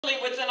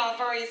Within our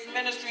various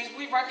ministries,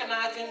 we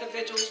recognize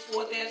individuals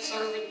for their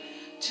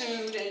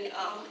servitude, and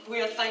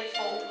we are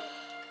thankful.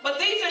 But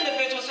these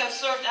individuals have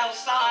served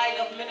outside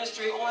of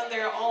ministry on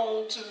their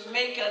own to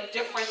make a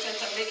difference and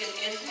to make an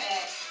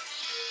impact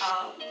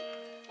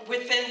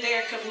within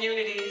their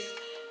communities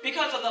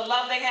because of the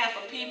love they have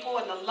for people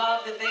and the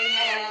love that they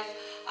have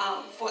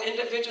for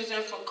individuals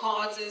and for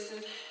causes.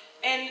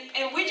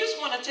 And we just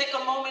want to take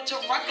a moment to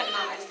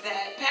recognize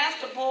that.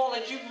 Pastor Bull,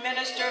 as you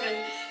ministered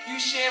and you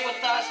shared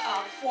with us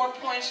 4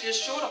 points, you're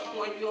short a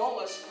point, you owe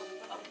us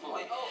a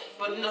point.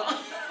 But no,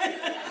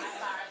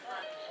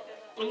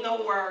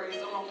 no worries,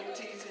 I'm only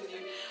teasing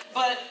you.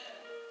 But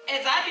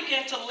as I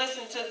began to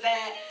listen to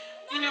that,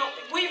 you know,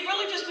 we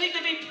really just need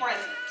to be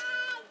present.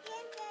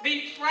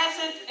 Be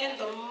present in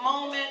the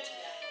moment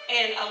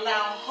and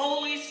allow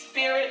Holy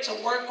Spirit to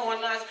work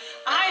on us.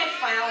 I have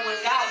found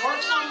when God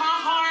works on my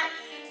heart,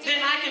 then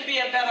I can be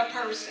a better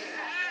person.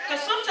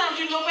 Because sometimes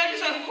you look back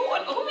and say, who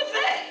is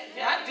that?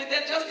 Yeah, I did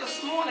that just this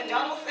morning.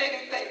 Y'all don't say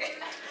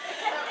anything.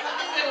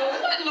 I said, well,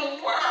 what in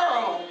the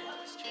world?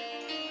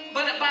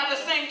 But by the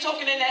same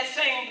token, in that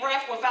same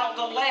breath, without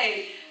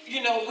delay,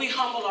 you know, we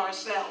humble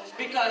ourselves.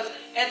 Because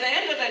at the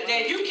end of the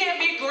day, you can't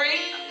be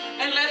great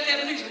unless there's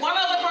at least one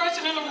other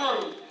person in the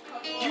room.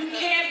 You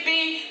can't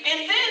be.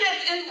 And then,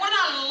 and what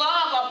I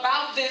love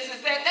about this is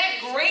that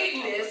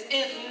greatness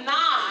is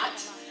not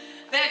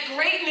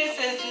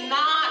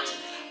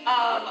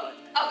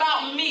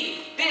about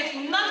me. There's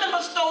nothing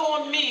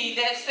bestowed on me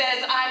that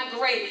says I'm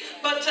great.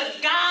 But to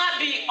God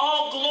be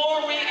all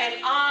glory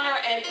and honor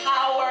and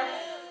power.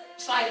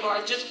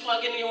 Sidebar, just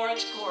plug in the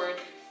orange cord.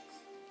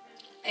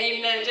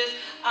 Amen. Just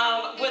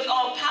with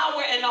all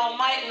power and all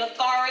might and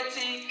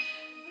authority.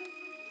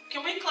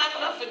 Can we clap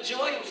it up for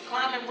Joy, who's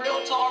climbing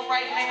real tall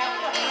right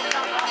now?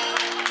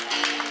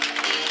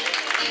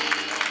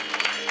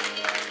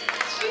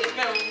 She's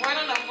been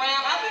running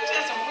around. I think she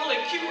had some really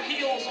cute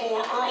heels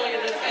on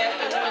earlier this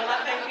afternoon.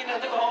 I think, you know,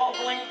 they were all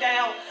blinked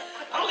out.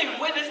 I only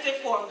witnessed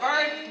it for a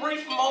very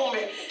brief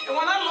moment. And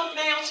when I looked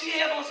down, she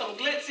had on some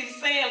glitzy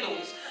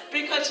sandals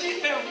because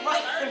she's been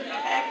running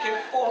back and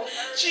forth.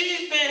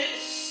 She's been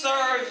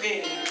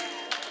serving.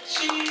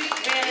 She's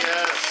been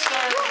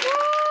serving.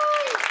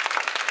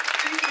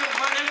 She's been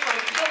running from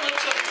pillar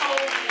to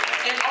post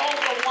and all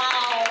the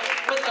while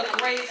with a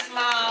great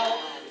smile.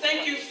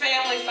 Thank you,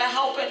 family, for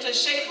helping to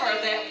shape her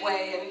that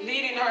way and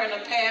leading her in a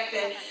path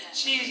that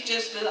she's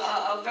just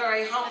a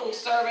very humble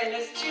servant.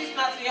 She's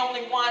not the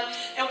only one.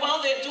 And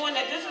while they're doing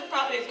that, this is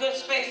probably a good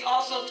space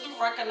also to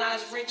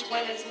recognize Reach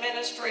Women's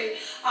Ministry.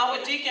 Our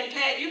Deacon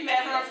Pat, you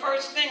met her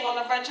first thing on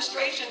the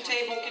registration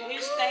table. Can you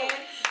stand?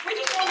 We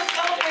just want to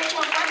celebrate you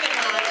and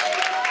recognize you.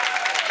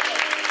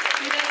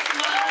 See that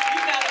smile?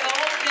 You got it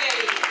all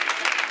day.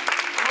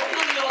 I hope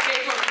none of y'all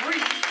gave her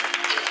grief.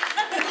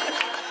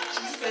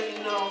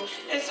 No,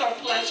 it's our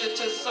pleasure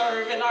to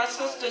serve. And our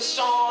sister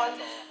Sean,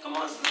 come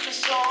on,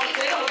 Sister Sean,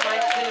 they don't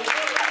like this.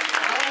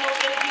 I don't know if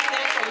they get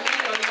that from me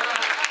or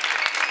not,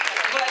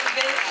 but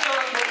they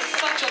serve with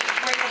such a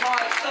great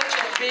heart, such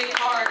a big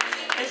heart.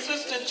 And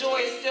Sister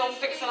Joy is still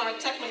fixing our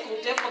technical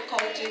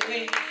difficulty.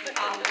 We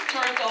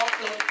turned off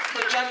the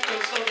projector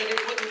so that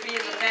it wouldn't be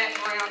in the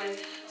background, and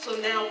so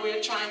now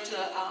we're trying to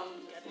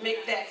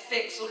make that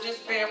fix. So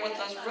just bear with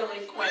us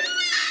really quick.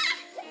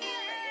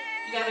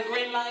 You got a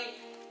green light?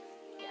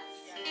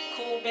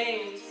 Cool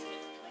beans.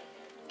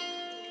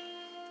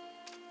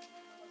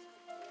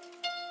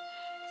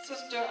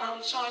 Sister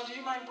Sean, do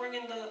you mind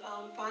bringing the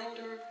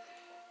binder?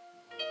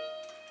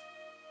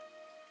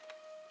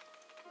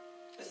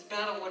 It's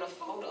better with a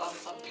photo,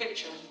 a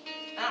picture.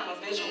 I'm a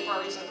visual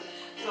person,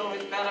 so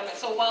it's better.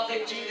 So while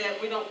they do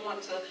that, we don't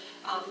want to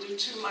do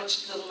too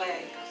much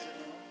delay.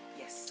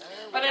 Yes.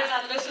 But as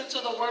I listen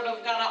to the Word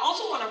of God, I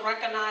also want to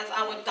recognize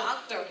our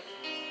Dr.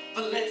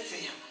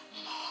 Valencia.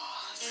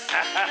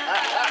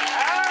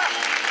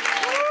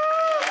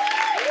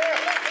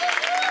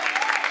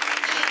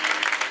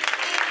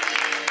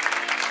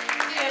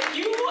 If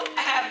you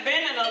have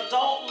been an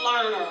adult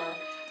learner,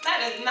 that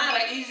is not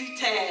an easy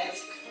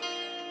task.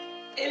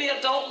 Any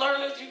adult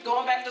learners, you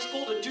going back to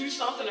school to do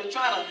something and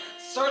try to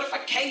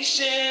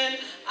certification,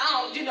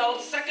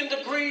 second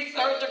degree,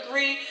 third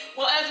degree.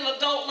 Well, as an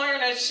adult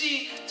learner,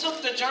 she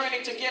took the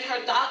journey to get her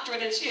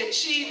doctorate, and she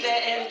achieved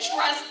that. And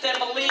trust and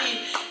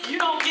believe, you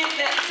don't get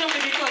that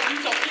simply because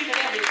you completed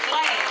every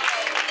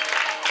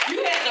class.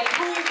 You had to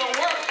prove the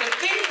work. The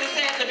thesis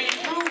had to be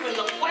proven.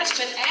 The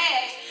question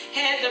asked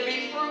had to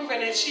be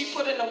proven, and she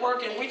put in the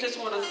work, and we just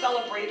want to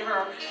celebrate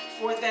her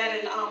for that.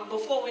 And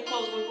before we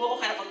close, we will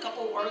have a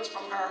couple words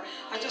from her.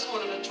 I just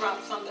wanted to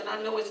drop something.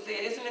 I know it's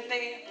there. Isn't it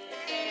there?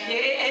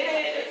 Yeah, it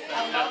is.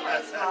 I love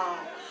her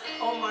song.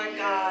 Oh my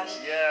gosh.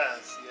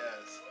 Yes,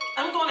 yes.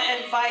 I'm going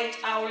to invite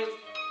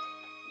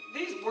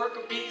these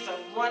worker bees are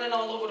running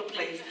all over the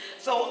place.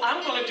 So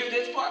I'm going to do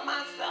this part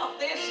myself.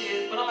 There she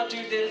is, but I'm going to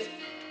do this.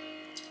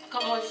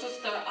 Come on,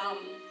 sister.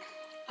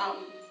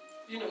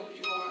 You know who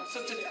you are.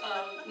 Sister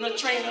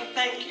Latrina,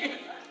 thank you.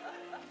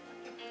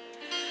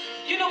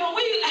 You know, when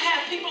we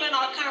have people in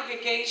our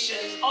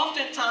congregations,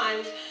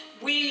 oftentimes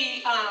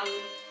we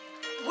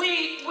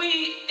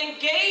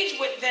engage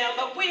with them,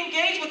 but we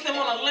engage with them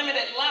on a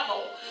limited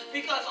level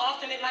because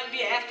often it might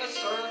be after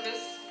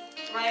service,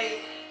 right?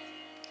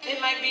 It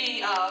might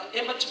be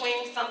in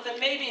between something.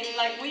 Maybe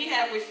like we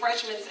have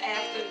refreshments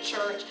after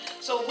church,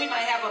 so we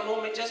might have a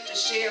moment just to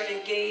share and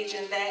engage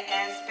in that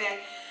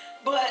aspect.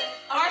 But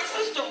our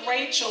sister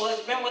Rachel has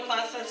been with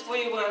us since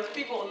we were,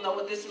 people know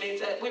what this means,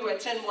 that we were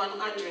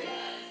 10-100.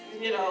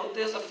 You know,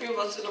 there's a few of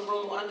us in the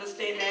room who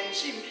understand that. And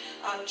she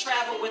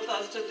traveled with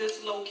us to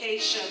this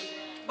location.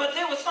 But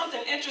there was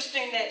something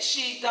interesting that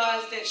she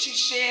does that she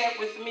shared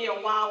with me a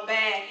while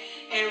back,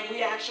 and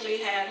we actually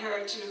had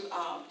her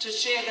to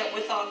share that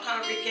with our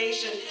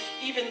congregation,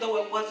 even though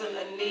it wasn't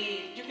a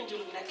need. You can do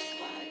the next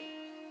slide.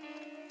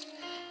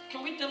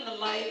 Can we dim the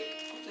light?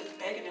 I'm just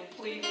begging and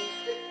pleading.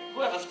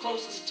 Whoever's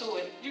closest to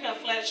it. You got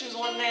flat shoes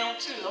on now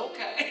too,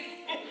 okay.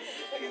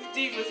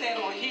 These divas had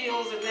on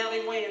heels and now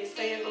they wearing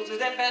sandals. Is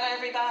that better,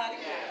 everybody?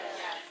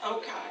 Yeah.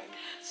 Okay.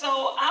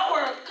 So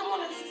come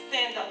on and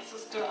stand up,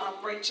 Sister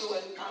Rachel,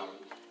 and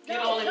get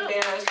all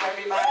embarrassed,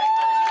 everybody.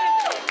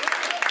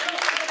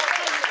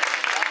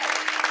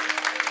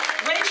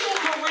 Rachel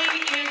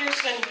Marie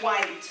Anderson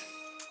White.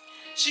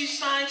 She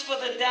signs for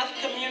the deaf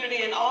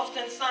community and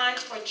often signs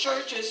for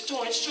churches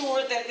to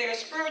ensure that their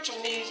spiritual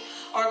needs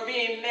are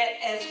being met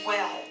as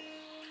well.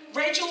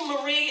 Rachel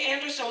Marie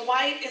Anderson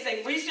White is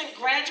a recent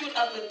graduate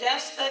of the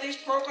Deaf Studies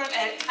program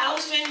at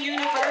Towson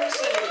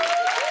University.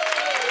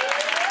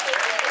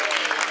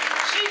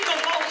 She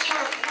devotes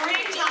her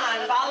free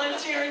time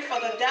volunteering for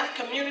the deaf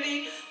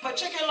community,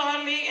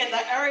 particularly in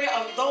the area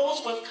of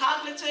those with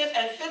cognitive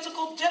and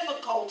physical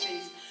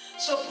difficulties,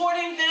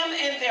 supporting them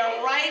in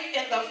their right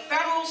in the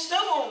federal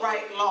civil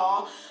right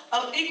law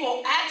of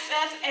equal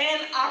access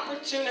and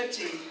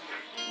opportunity.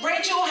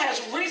 Rachel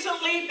has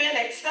recently been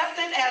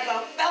accepted as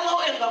a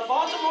fellow in the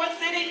Baltimore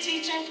City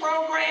Teaching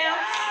Program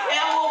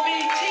and will be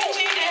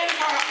teaching in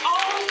her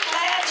own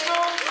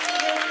classroom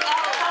this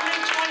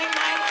upcoming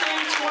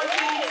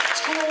 2019-20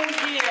 school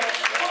year.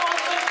 Come on,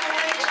 Sister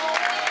Rachel.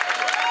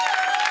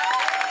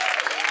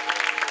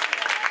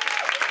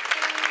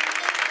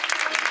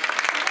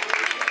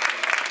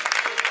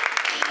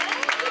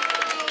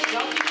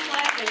 Don't be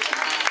clapping.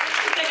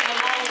 She's taking a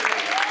long way.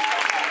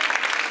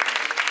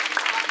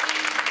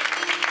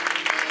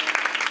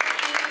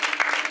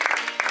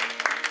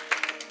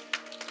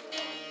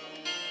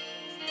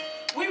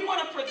 We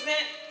want to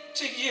present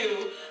to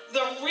you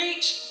the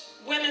Reach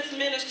Women's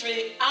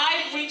Ministry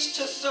I Reach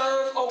to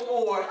Serve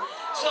Award.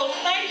 So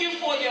thank you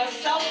for your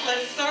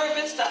selfless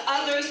service to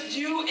others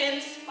you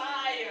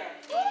inspire.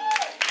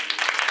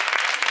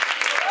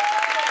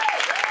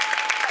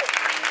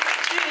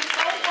 She is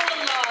so full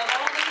of love.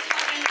 Always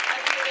hugging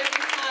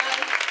every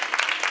time.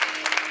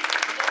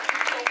 Thank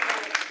you so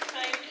much.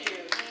 Thank you.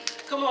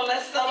 Come on,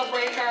 let's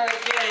celebrate her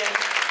again.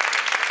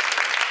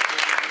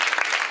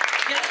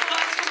 Guess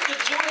what Sister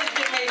Joy is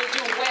getting ready to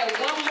do? Wear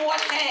one more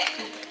hat.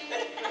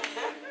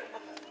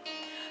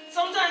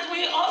 Sometimes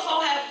we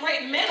also have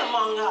great men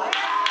among us.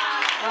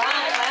 All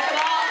right, clap it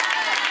up.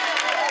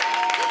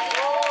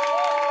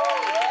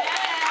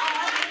 Yeah.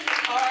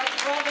 Our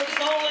brother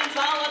Zolan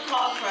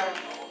Zollicoffer.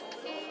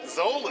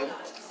 Zolan?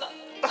 Zolan.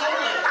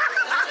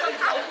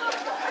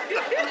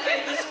 Okay,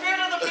 the spirit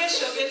of the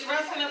bishop is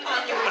resting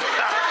upon you.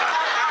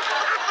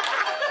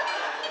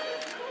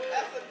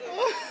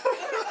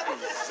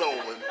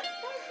 Zolan.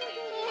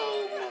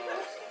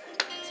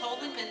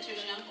 Tolan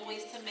mentors young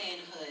boys to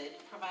manhood,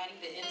 providing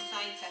the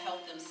insight to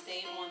help them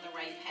stay on the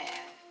right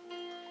path.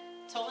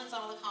 Tolan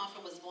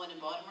Zollicoffer was born in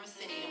Baltimore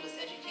City and was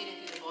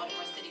educated through the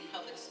Baltimore City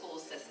Public School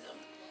System,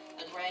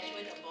 a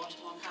graduate of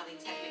Baltimore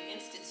Polytechnic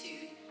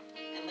Institute,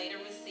 and later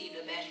received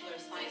a Bachelor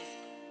of Science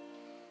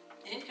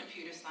in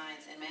Computer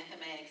Science and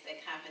Mathematics at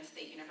Coppin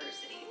State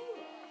University.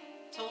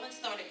 Tolan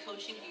started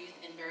coaching youth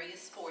in various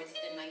sports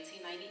in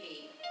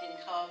 1998 in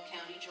Cobb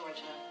County,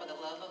 Georgia, for the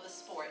love of the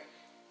sport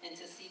and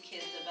to see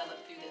kids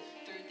develop through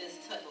this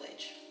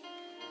tutelage.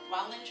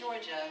 While in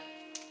Georgia,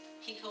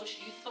 he coached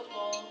youth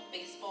football,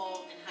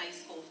 baseball, and high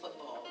school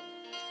football.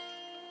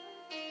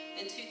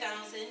 In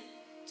 2000,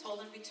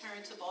 Tolan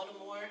returned to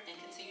Baltimore and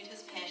continued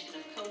his passion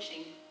of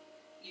coaching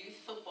youth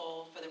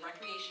football for the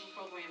recreation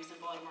programs in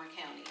Baltimore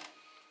County.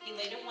 He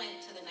later went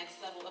to the next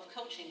level of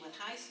coaching with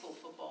high school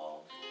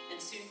football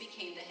and soon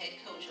became the head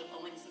coach of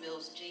Owings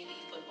Mills JV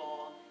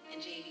football and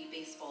JV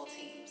baseball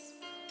teams.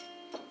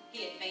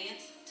 He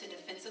advanced to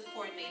defensive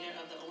coordinator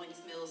of the Owings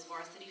Mills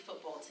varsity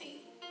football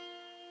team.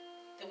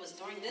 It was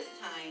during this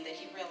time that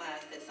he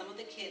realized that some of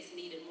the kids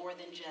needed more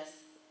than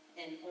just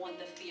an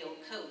on-the-field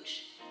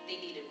coach.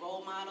 They needed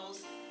role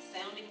models,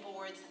 sounding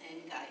boards,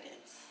 and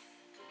guidance.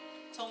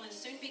 Tolan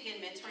soon began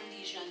mentoring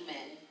these young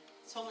men.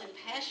 Tolan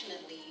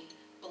passionately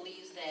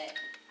believes that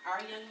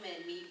our young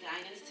men need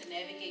guidance to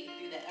navigate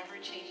through the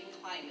ever-changing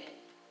climate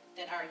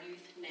that our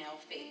youth now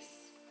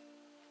face.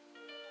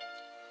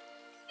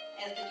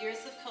 As the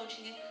years of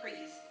coaching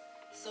increased,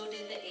 so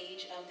did the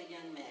age of the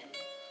young men.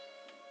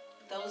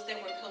 Those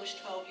that were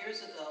coached 12 years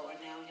ago are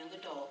now young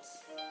adults.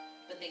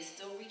 but they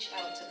still reach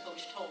out to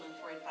Coach Tolan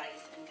for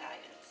advice and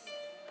guidance.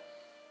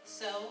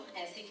 So,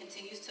 as he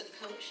continues to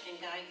coach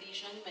and guide these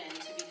young men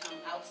to become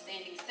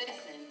outstanding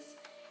citizens,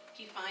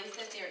 he finds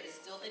that there is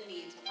still a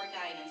need for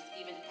guidance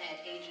even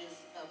at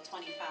ages of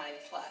 25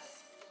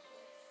 plus.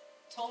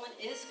 Tolan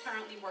is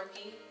currently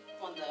working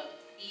on the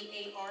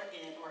EARN,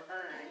 or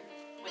EARN,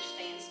 which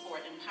stands for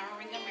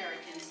Empowering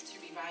Americans to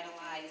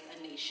Revitalize a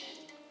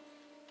Nation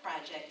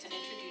project to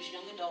introduce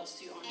young adults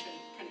to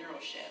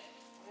entrepreneurship.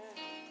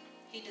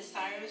 He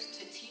desires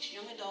to teach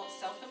young adults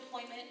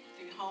self-employment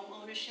through home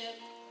ownership,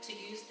 to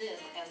use this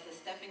as the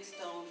stepping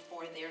stone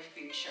for their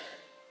future.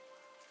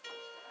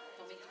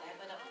 Can we clap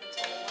it up for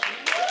Tolan?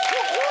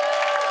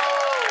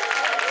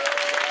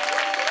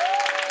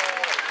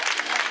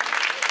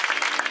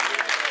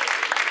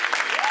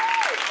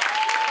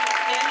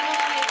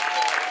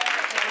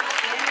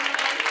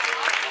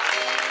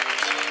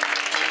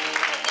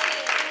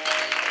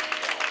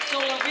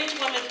 Reach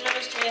Women's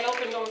Ministry and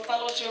Open Door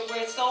Fellowship,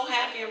 we're so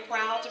happy and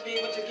proud to be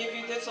able to give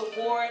you this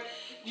award.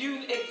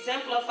 You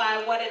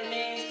exemplify what it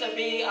means to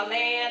be a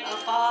man, a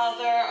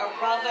father, a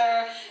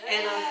brother,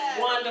 and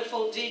a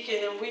wonderful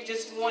deacon, and we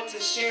just want to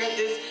share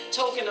this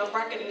token of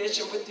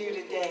recognition with you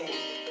today.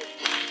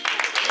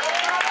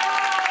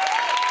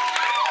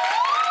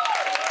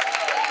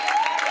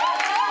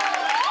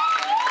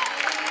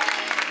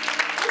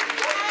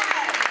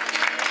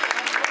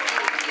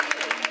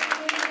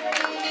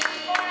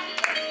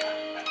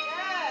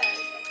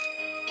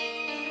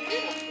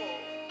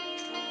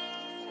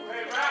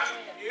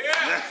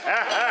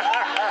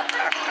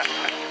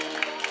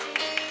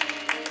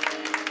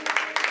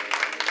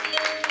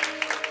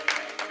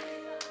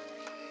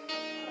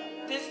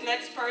 This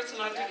next person,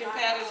 our Deacon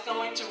Pat, is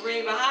going to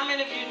read, but how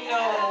many of you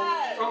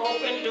know from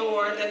Open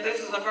Door that this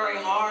is a very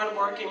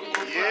hard-working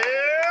employer?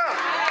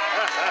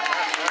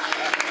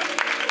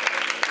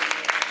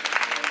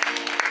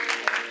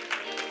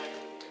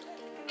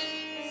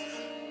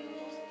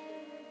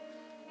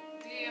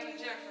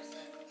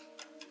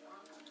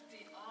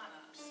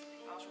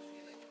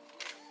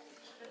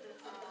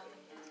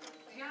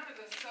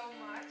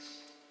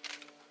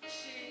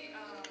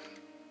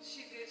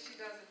 She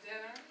does a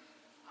dinner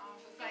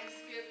for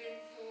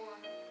Thanksgiving for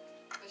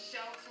the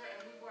shelter,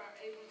 and we were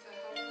able to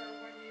help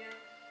her one year,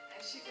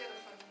 and she did a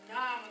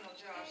phenomenal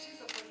job.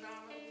 She's a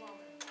phenomenal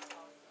woman.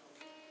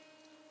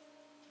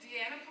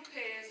 Deanna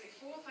prepares a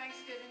full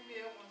Thanksgiving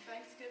meal on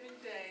Thanksgiving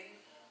Day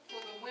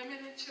for the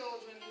women and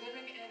children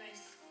living in a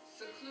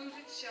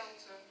secluded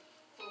shelter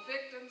for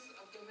victims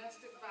of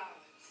domestic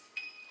violence.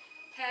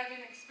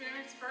 Having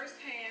experienced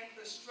firsthand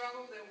the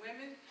struggle that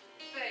women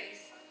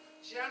face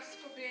just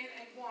for being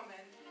a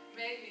woman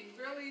made me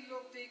really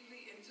look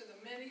deeply into the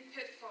many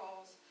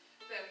pitfalls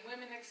that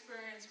women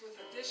experience with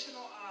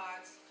additional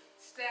odds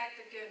stacked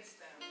against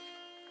them.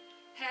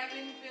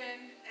 Having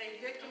been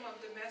a victim of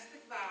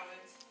domestic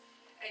violence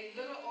a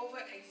little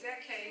over a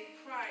decade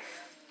prior,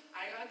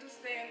 I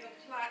understand the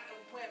plight of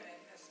women,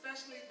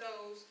 especially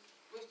those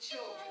with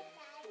children,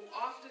 who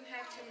often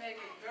have to make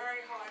a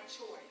very hard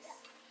choice.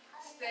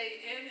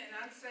 Stay in an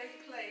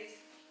unsafe place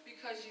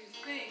because you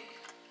think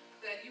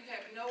that you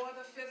have no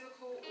other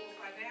physical or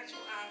financial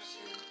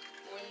option,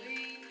 or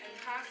leave and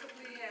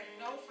possibly have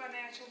no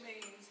financial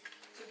means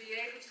to be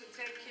able to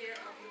take care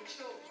of your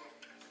children.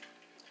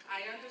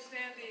 I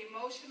understand the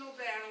emotional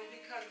battle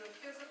because the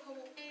physical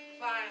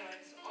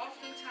violence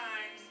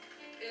oftentimes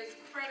is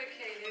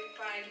predicated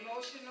by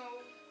emotional,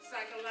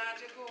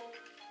 psychological,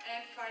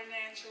 and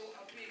financial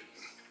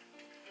abuse.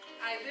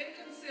 I then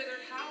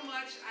considered how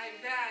much I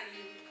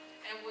valued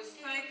and was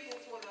thankful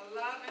for the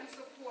love and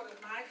support of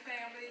my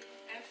family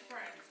and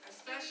friends,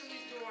 especially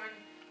during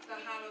the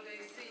holiday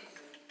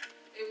season.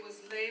 It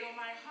was laid on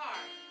my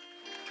heart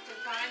to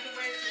find a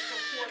way to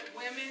support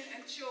women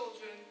and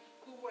children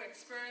who were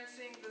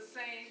experiencing the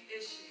same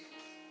issues.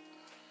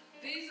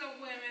 These are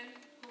women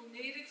who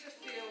needed to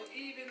feel,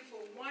 even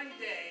for one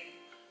day,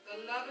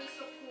 the love and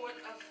support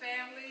of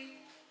family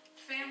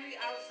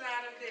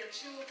outside of their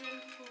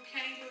children who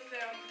came with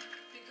them,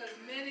 because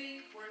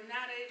many were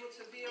not able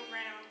to be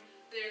around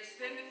their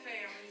extended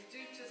families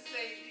due to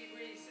safety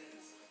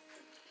reasons.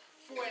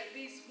 For at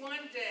least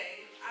one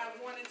day, I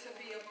wanted to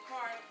be a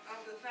part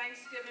of the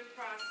Thanksgiving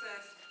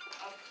process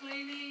of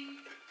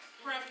cleaning,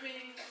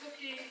 prepping,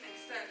 cooking,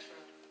 etc.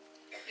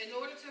 In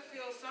order to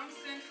feel some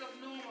sense of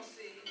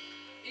normalcy,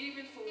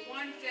 even for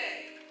one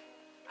day,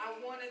 I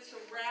wanted to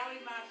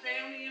rally my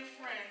family and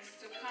friends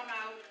to come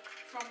out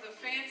from the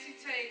fancy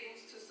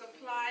tables to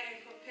supply and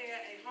prepare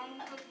a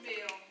home-cooked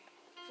meal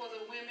for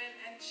the women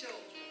and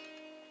children.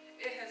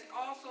 It has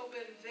also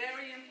been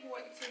very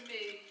important to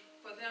me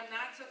for them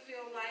not to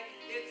feel like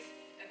it's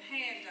a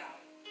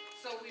handout.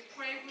 So we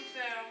pray with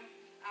them,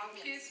 our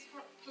kids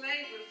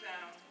play with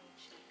them,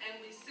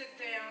 and we sit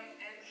down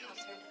and eat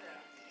with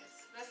them.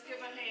 Let's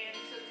give a hand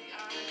to the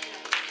honored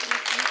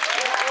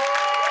guests.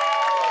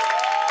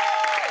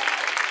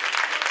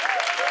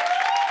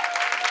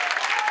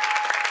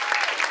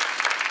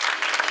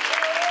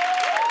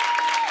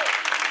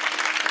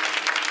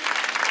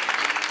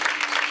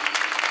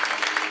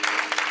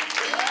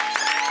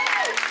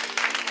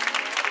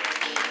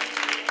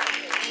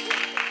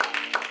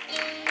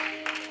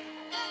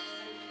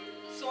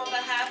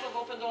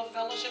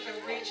 Fellowship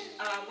and Reach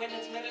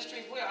Women's Ministry,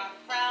 we are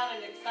proud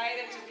and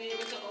excited to be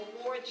able to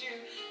award you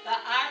the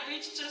I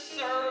Reach to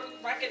Serve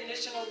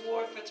Recognition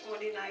Award for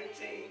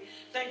 2019.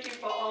 Thank you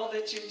for all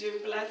that you do.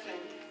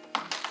 Blessings.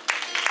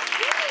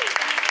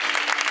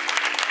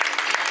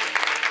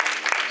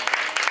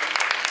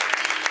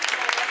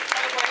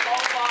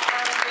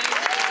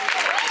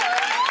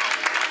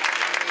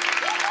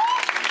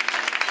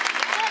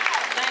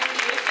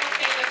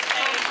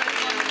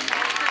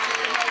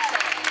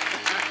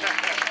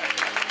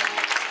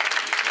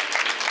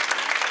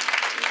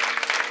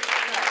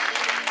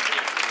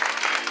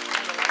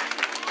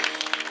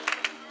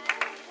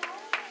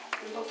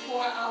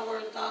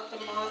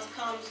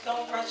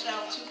 Don't rush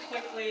out too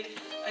quickly.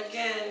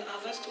 Again,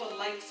 let's do a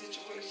light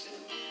situation.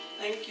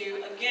 Thank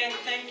you. Again,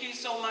 thank you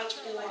so much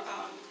for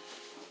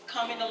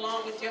coming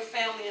along with your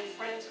family and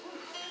friends.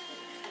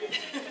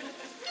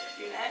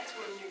 You ask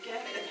for it, you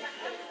get it.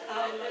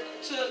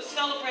 To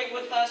celebrate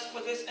with us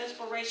for this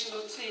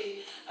inspirational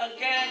tea.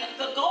 Again,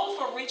 the goal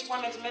for Reach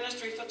Women's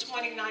Ministry for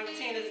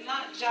 2019 is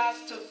not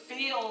just to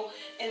feel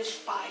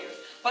inspired,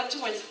 but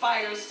to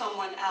inspire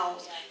someone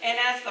else. And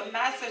as the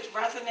message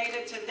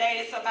resonated today,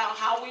 it's about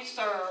how we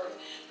serve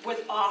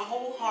with our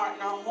whole heart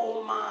and our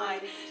whole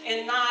mind,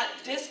 and not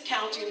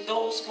discounting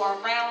those who are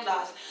around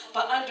us,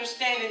 but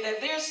understanding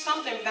that there's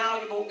something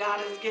valuable God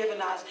has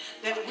given us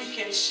that we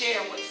can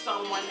share with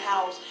someone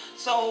else.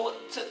 So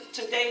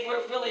today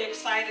we're really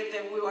excited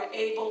that we were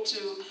able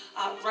to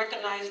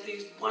recognize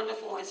these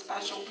wonderful and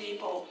special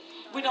people.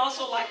 We'd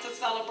also like to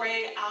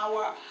celebrate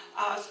our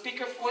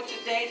speaker for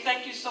today.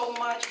 Thank you so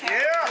much,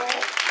 Pastor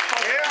Wolf,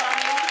 for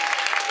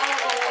coming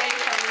all the way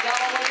from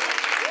Delaware.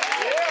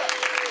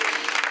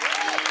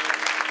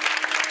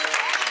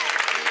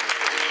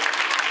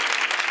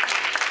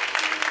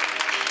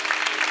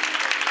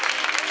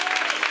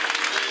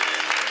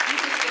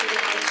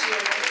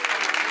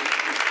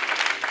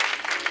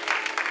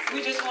 We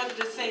just wanted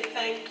to say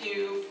thank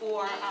you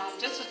for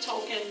just a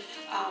token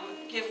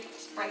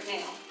gift right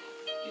now.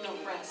 You know,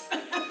 rest.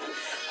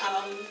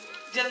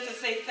 Just to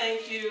say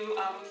thank you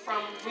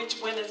from Reach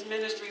Women's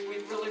Ministry. We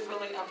really,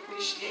 really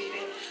appreciate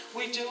it.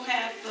 We do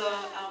have the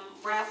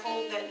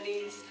raffle that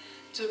needs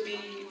to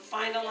be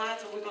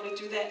finalized, and we're going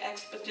to do that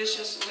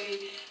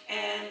expeditiously.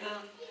 And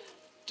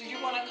do you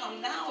want to come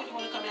now, or do you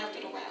want to come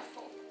after the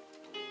raffle?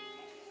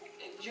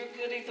 You're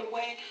good either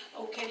way.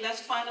 Okay,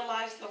 let's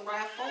finalize the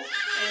raffle.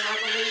 And I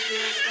believe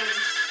there's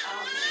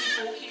some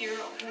people here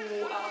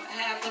who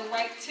have the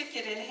right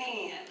ticket in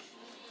hand.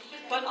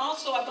 But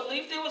also, I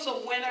believe there was a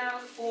winner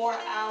for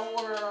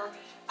our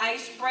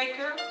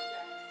icebreaker.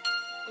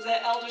 Was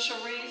that Elder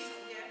Sharice?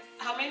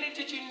 How many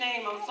did you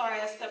name? I'm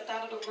sorry, I stepped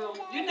out of the room.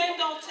 You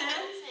named all 10?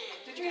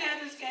 Did you have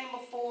this game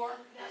before?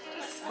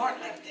 Just smart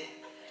like that.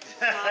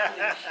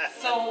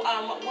 So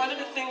one of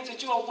the things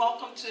that you are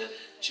welcome to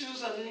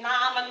choose a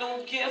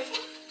nominal gift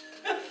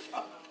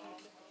from.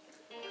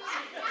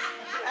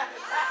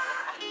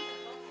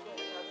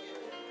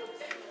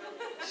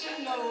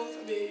 She knows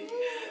me.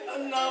 A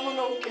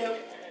nominal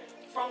gift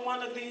from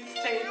one of these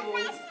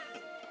tables.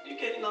 You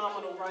get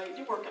nominal, right?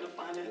 You work in a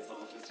finance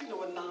office. You know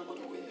what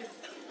nominal is.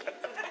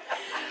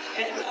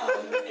 And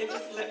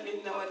just let me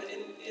know, and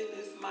it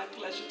is my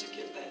pleasure to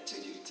give that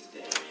to you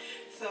today.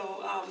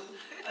 So,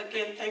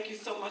 again, thank you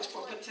so much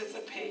for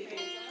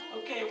participating.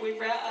 Okay, we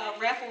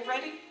raffle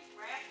ready?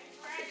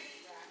 Raffle ready.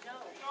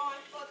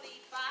 Drawing for the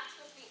box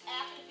of the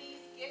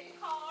Applebee's gift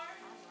card.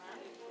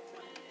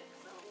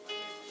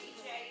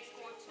 DJ is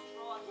going to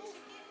draw a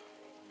ticket.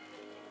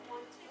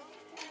 One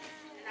ticket.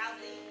 And I'll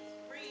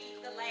read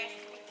the last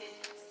 3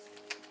 digits.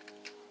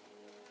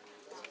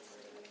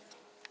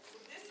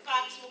 This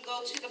box will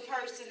go to the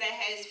person that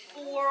has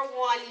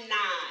 419.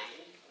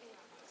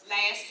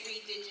 Last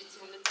 3 digits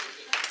on the ticket.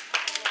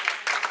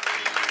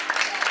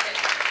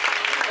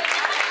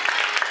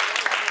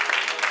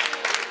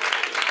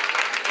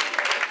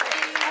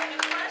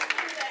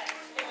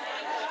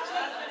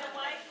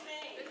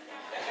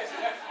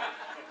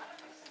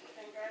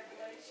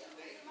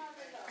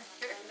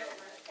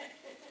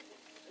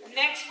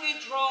 Next, we're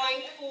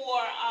drawing for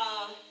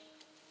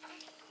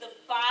the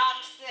box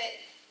that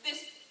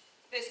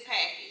this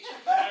package.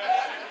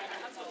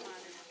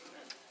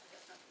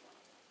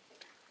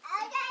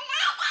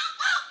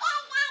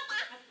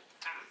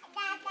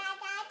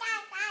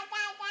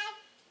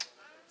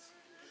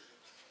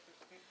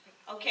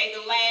 Okay,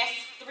 the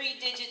last 3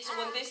 digits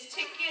on this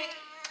ticket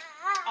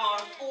are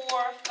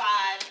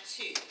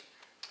 452.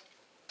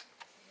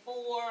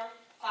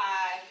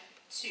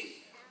 452.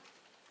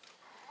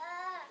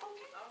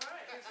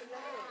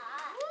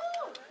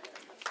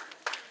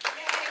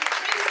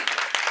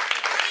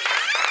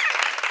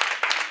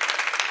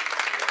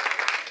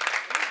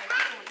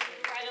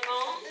 Right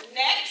along.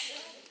 Next,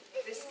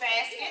 this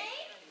basket.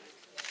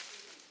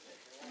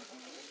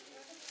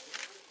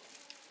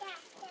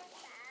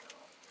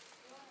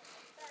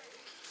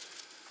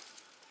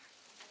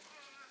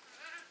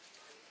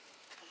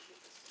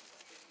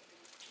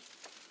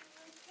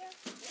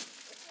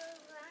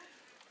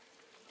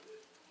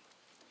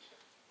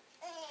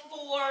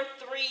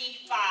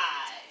 $435.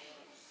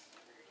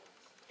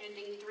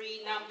 recommending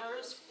 3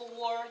 numbers,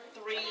 4,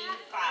 3,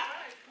 5.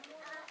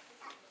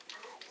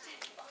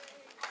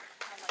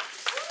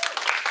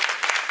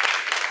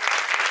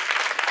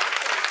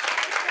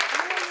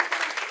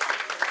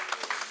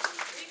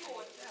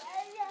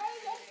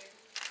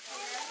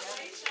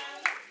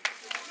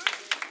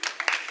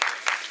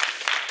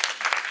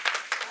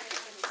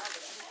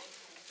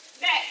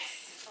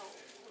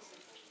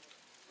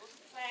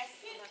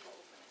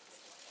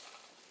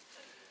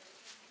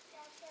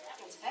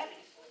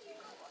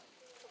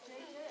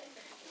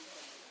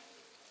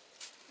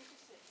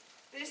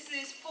 This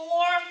is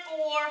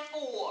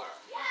 444.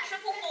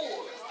 Triple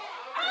fours.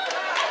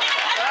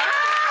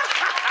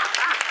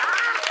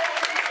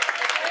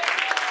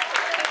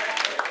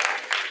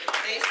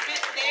 They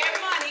spent their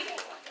money.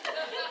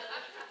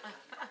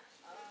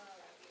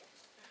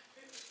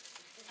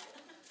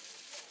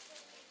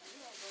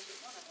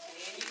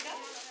 There you go.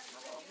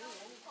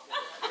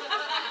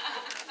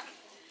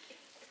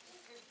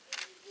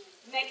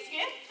 Next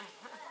gift.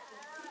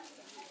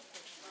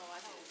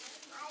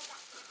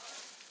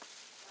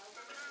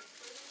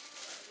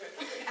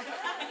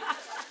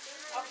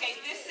 Okay,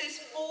 this is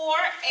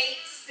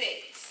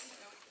 486.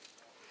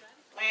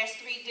 Last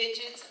 3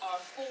 digits are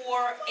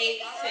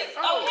 486.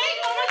 Okay,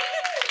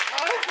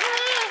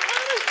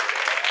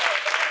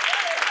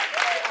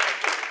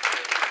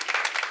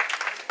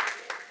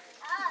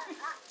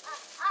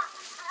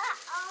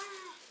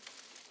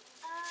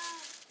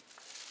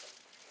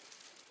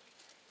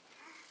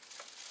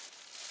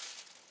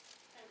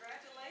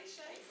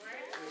 Congratulations.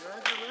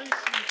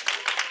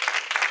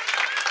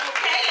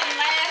 Okay, and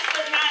last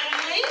but not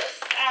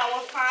least, our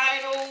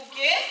final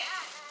gift.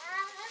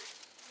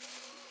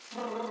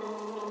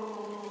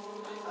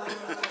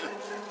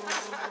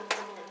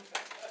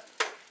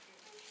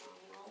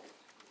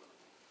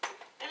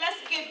 And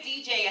let's give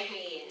DJ a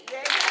hand.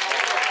 Thank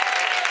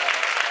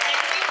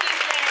you,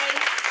 DJ.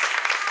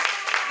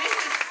 This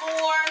is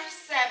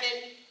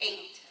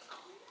 478.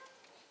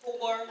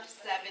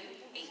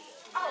 478.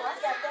 Oh, I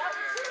got that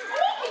one too.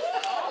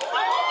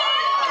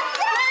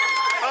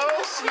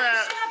 Oh,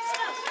 snap.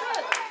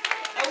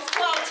 Those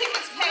 12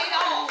 tickets paid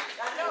off.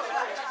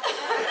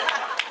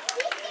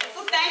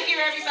 So thank you,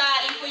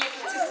 everybody, for your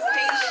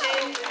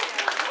participation and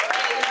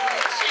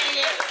your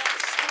chance.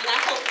 And I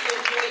hope you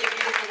enjoy your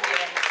beautiful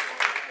gift.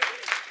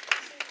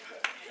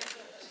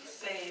 She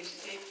said she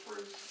gave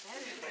proof.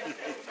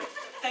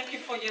 Thank you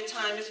for your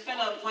time. It's been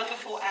a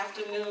wonderful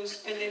afternoon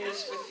spending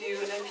this with you.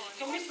 And then,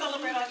 can we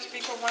celebrate our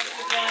speaker once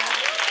again?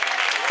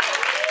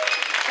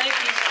 Thank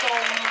you so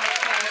much,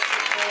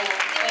 Pastor Paul.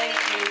 Thank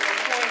you for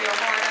pouring your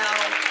heart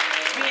out,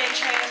 being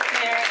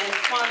transparent and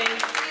funny,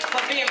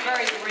 but being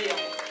very real.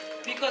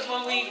 Because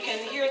when we can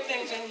hear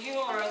things in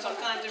humor,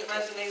 sometimes it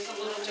resonates a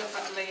little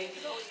differently.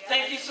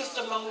 Thank you,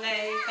 Sister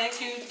Monet.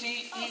 Thank you,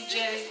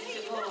 EJ.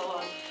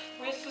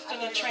 Where's Sister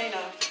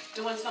Natrina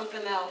doing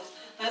something else?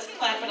 Let's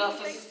clap it up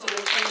for Sister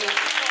Natrina.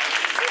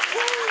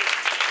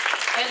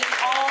 And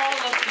all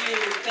of you.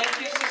 Thank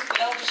you, Sister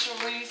Elder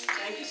Sharice.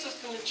 Thank you,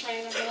 Sister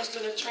Natrina, Minister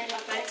Natrina.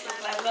 Thank you.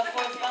 Clap it up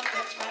for yourself.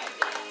 That's right.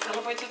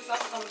 Celebrate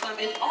yourself sometime.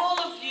 And all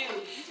of you,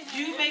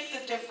 you make the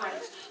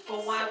difference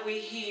for why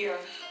we're here.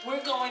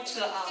 We're going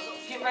to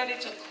get ready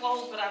to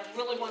close, but I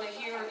really want to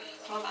hear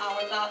from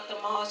our Dr.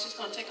 Moss. She's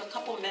going to take a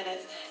couple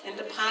minutes and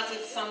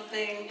deposit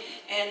something,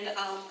 and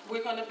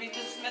we're going to be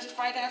dismissed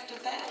right after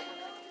that.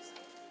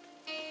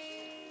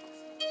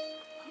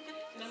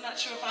 And I'm not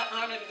sure if I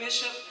honored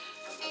Bishop.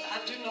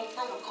 I do know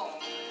protocol,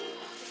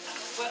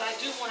 but I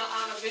do want to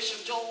honor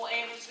Bishop Joel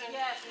Anderson.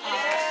 Yes. He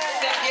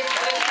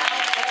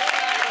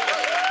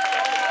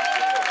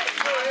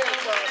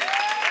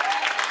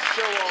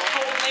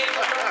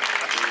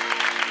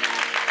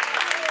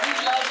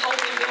loves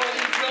open doors.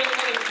 He really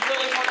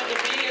wanted to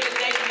be here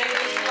today to make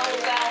this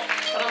close out.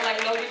 But I'm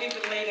like, no, you need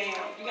to lay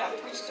down. You got to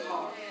preach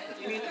tomorrow.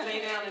 You need to lay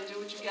down and do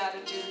what you got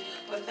to do.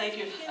 But thank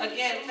you.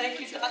 Again,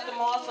 thank you, Dr.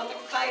 Moss. I'm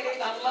excited.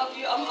 I love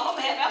you. I'm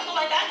happy. I feel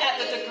like I got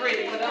the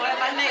degree, but I don't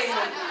have my name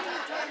on it.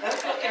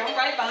 That's okay. I'm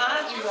right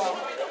behind you, though.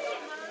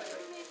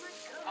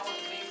 I want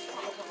to make some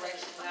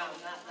corrections now. I'm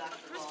not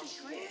Dr.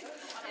 Moss. All right.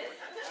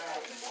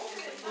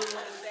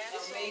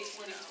 May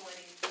 2020.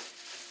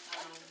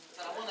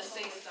 But I want to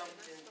say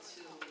something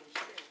to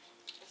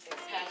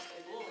Pastor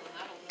Bull, and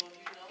I don't know if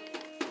you know.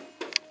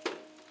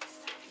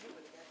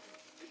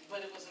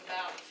 But it was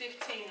about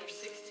 15 or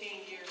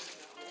 16 years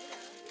ago.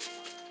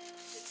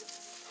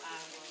 I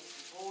was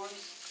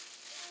divorced,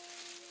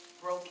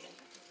 broken,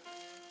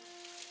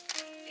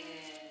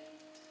 and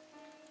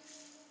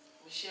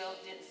Michelle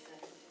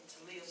Denson and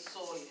Talia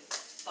Sawyer,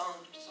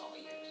 Sandra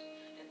Sawyer,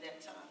 at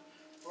that time,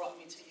 brought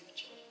me to your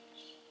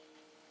church.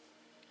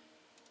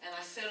 And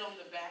I sat on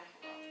the back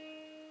row.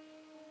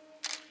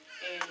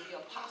 And the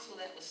apostle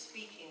that was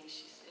speaking,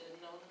 she said,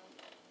 no.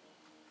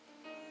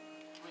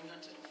 Bring her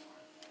to the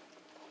front.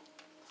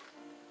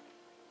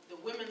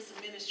 The women's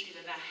ministry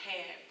that I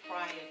had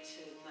prior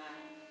to my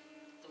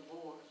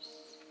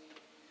divorce,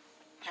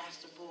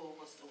 Pastor Bull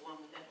was the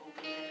woman that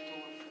opened that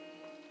door for me.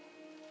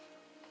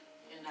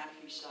 And I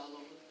preached all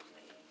over the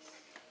place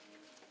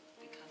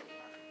because of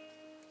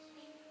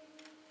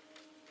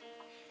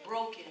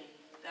broken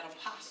that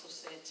Apostle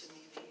said to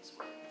me these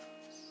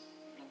words.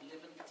 And I'm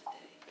living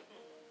today.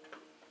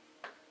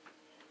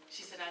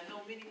 She said, I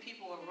know many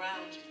people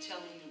around you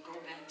telling you to go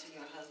back to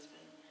your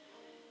husband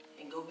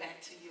and go back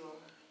to your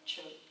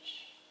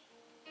church.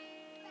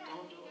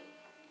 Don't do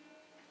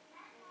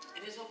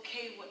it. It is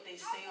okay what they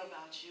say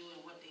about you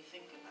and what they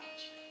think about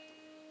you.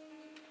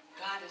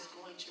 God is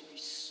going to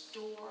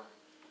restore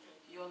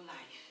your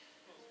life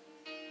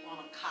on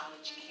a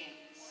college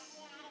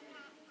campus.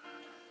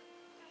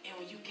 And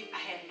when you get, I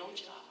had no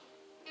job.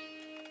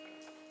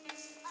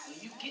 When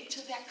you get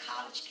to that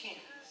college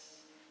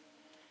campus,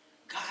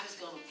 God is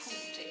going to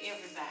prove to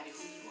everybody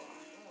who you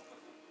are.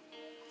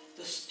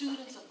 The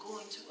students are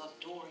going to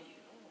adore you.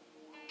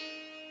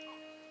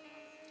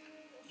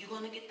 You're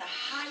going to get the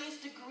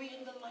highest degree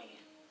in the land.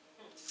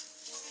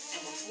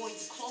 And before you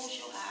close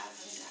your eyes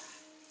and die,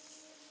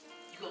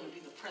 you're going to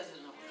be the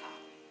president of a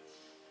college.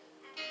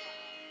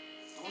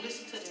 Don't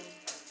listen to them.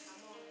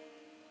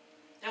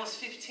 That was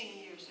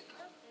 15 years ago.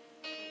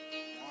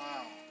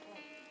 Wow.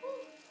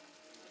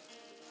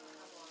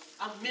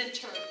 I'm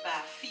mentored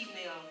by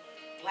female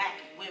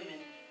black women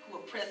who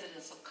are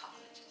presidents of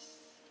colleges.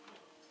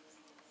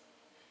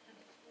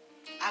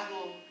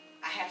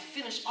 I have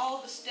finished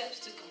all the steps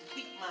to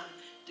complete my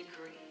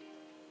degree.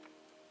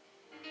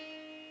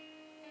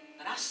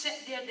 But I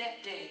sat there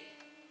that day.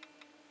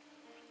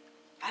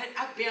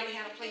 I barely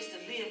had a place to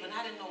live, and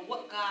I didn't know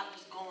what God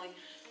was going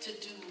to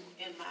do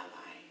in my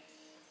life.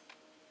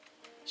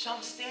 So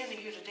I'm standing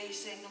here today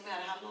saying, no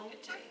matter how long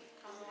it takes,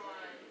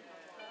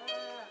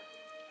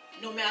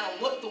 no matter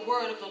what the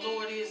word of the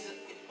Lord is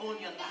on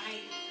your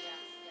life,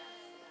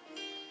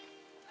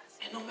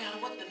 and no matter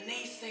what the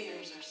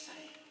naysayers are saying,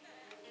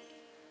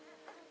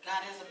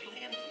 God has a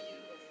plan for you.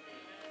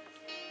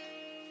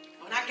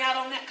 When I got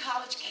on that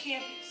college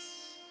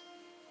campus,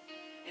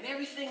 and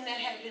everything that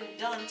had been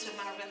done to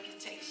my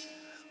reputation,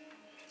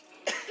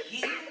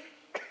 year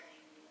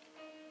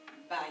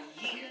by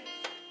year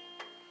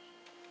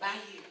by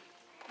year,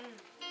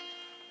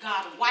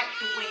 God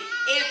wiped away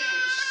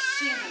every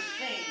single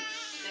thing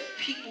that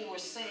people were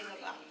saying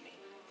about me.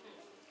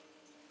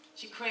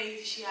 She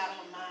crazy, she out of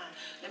her mind.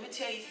 Let me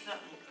tell you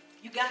something.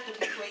 You got to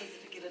be crazy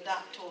to get a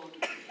doctoral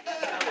degree.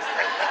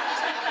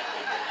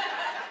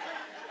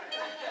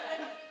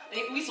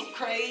 We some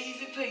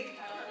crazy people.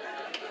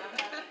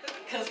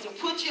 Because to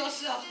put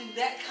yourself through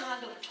that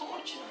kind of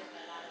torture,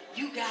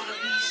 you got to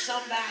be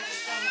somebody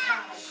some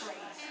kind of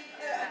crazy.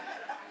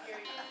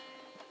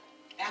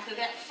 After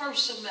that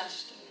first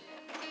semester,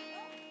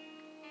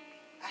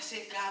 I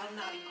said, God, I'm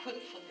not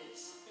equipped for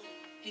this.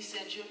 He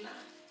said, you're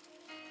not.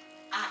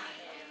 I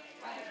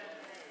am. Right?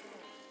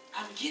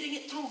 I'm getting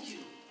it through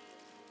you.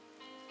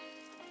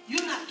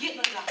 You're not getting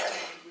a doctorate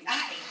degree. I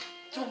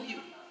am through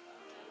you.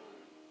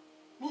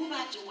 Move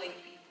out your way,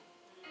 people.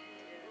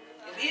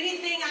 If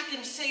anything I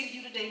can say to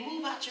you today,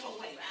 move out your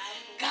way.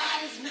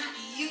 God is not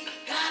you.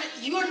 God,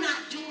 you're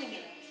not doing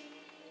it.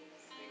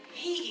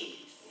 He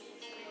is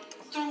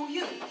through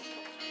you.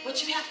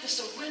 But you have to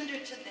surrender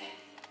to that.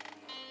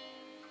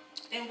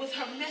 And with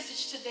her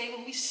message today,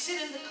 when we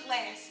sit in the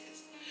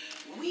classes,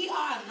 we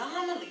are an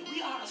anomaly.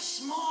 We are a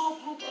small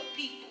group of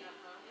people.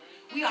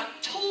 We are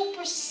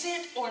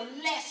 2% or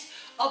less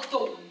of the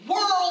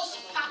world's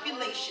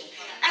population.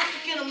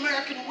 African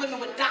American women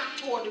with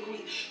doctoral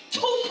degrees.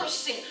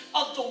 2%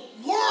 of the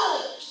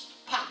world's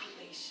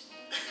population.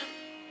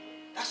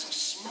 That's a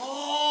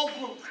small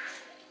group.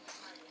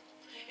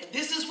 And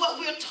this is what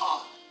we're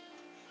taught.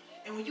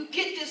 And when you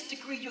get this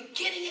degree, you're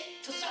getting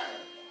it to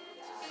serve.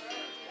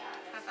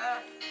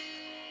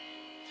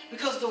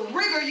 Because the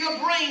rigor your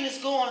brain is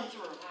going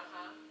through,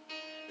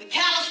 the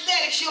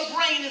calisthenics your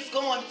brain is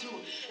going through,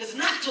 is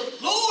not to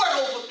lord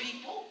over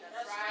people,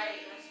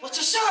 but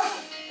to serve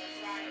them.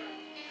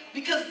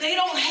 Because they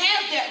don't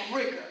have that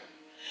rigor.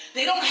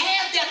 They don't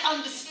have that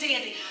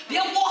understanding.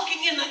 They're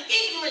walking in the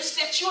ignorance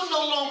that you're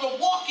no longer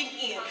walking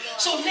in.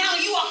 So now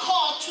you are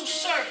called to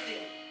serve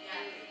them.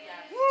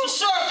 To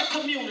serve the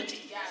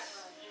community.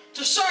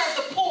 To serve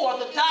the poor,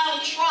 the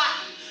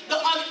downtrodden, the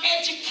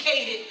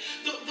uneducated,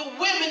 the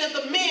women and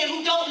the men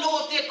who don't know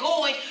if they're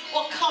going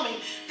or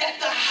coming. That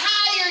the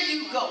higher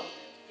you go,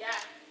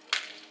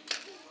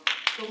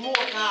 the more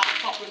God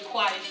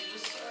requires you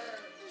to serve.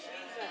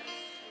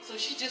 So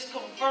she just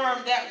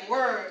confirmed that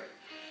word,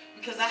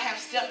 because I have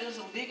stepped in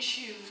some big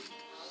shoes.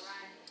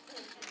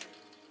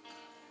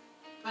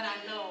 But I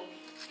know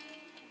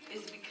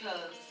it's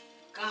because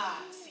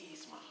God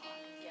sees my heart.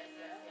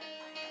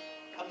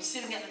 I'm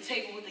sitting at the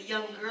table with a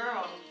young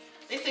girl.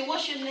 They say,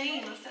 what's your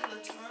name? I said,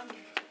 LaTanya.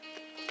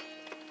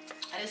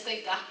 I didn't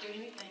say doctor or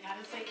anything. I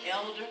didn't say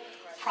elder,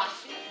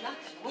 prophet,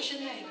 nothing. What's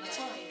your name?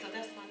 LaTanya, because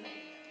that's my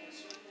name.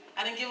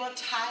 I didn't give her a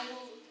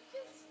title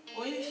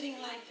or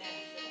anything like that.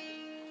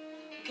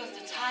 Because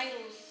the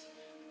titles,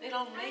 they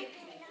don't make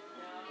me.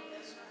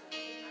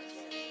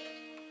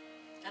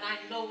 And I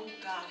know who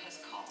God has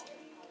called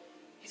me.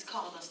 He's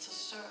called us to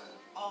serve,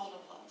 all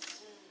of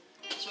us.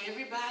 So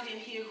everybody in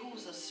here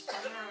who's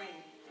aspiring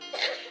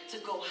to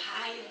go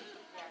higher,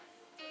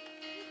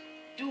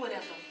 do it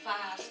as a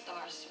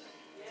 5-star service.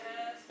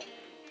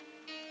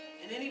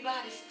 And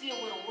anybody still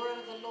with a word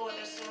of the Lord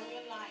that's on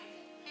your life,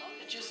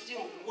 that you're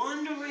still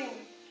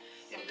wondering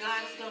if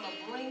God is going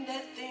to bring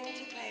that thing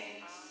to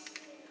pass,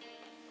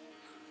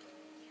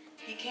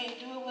 He can't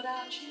do it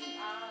without you.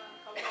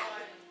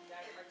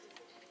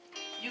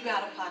 You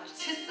got to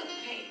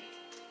participate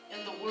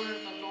in the word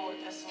of the Lord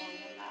that's on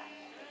your life.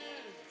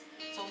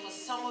 So for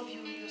some of you,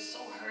 you're so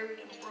hurt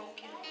and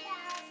broken,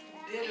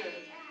 bitter,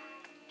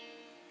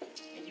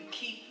 and you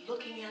keep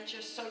looking at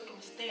your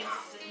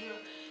circumstances and your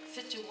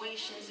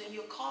situations, and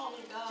you're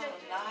calling God a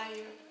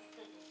liar.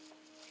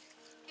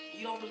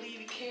 You don't believe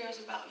He cares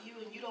about you,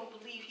 and you don't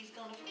believe He's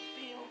going to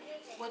fulfill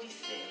what He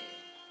said.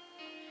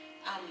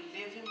 I'm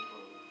living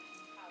proof.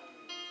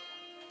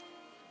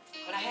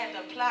 But I had to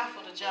apply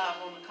for the job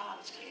on the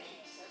college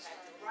campus.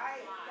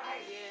 Right,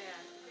 yeah.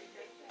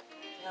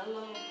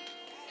 Hello.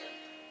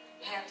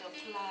 I had to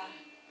apply.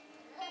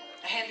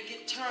 I had to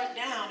get turned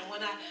down, and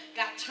when I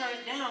got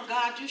turned down,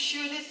 God, you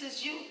sure this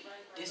is you?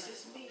 This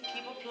is me.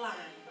 Keep applying.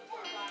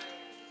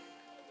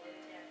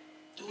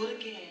 Do it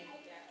again.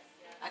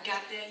 I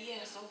got that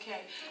yes,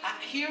 okay.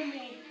 Hear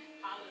me.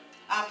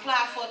 I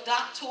applied for a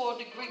doctoral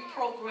degree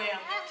program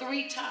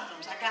 3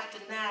 times. I got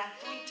denied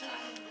 3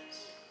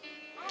 times.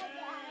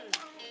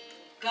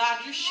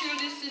 God, you sure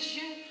this is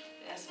you?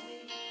 That's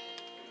me.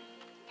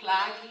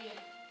 Apply again.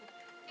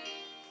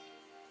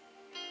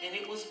 And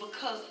it was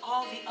because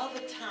all the other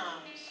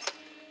times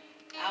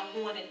I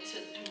wanted to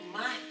do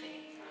my thing.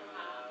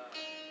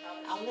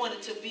 I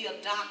wanted to be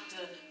a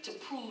doctor to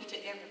prove to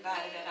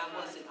everybody that I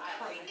wasn't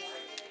crazy.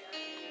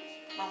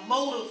 My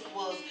motive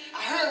was,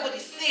 I heard what he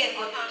said,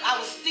 but I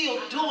was still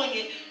doing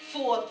it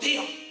for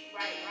them.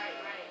 Right.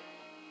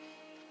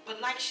 But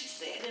like she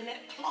said, in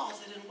that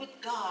closet and with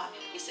God,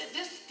 He said,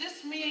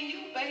 this me and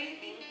you,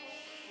 baby.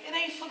 It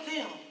ain't for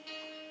them.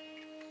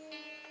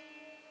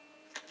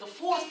 The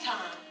 4th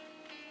time,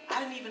 I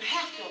didn't even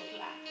have to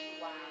apply.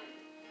 Wow.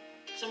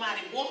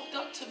 Somebody walked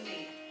up to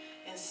me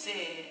and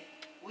said,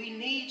 we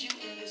need you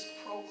in this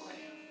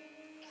program.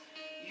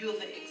 You're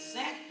the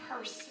exact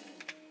person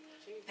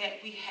that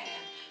we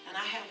have. And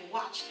I have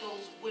watched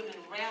those women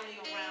rally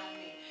around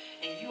me.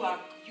 And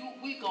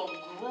we gonna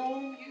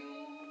groom you.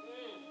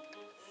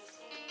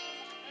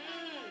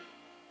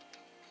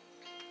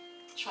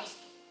 Trust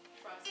Him.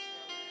 Trust Him.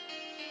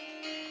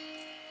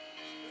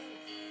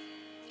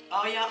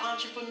 All y'all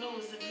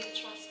entrepreneurs in here,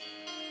 trust Him.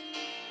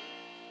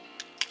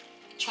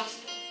 Trust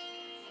Him.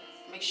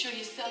 Make sure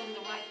you're selling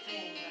the right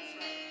thing. That's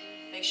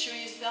right. Make sure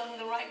you're selling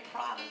the right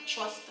product.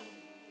 Trust Him.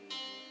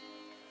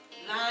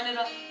 Line it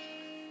up.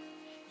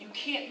 You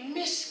can't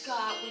miss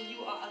God when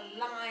you are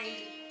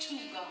aligned to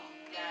God.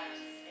 Yes.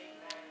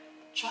 Amen.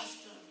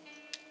 Trust Him.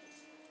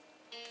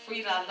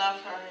 Frida, I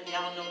love her, and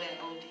y'all know that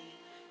ODF.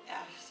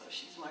 So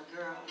she's my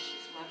girl.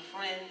 She's my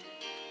friend.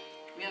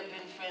 We have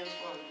been friends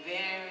for a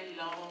very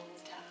long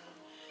time.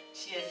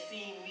 She has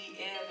seen me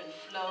ebb and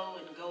flow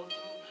and go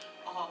through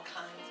all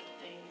kinds of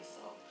things.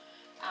 So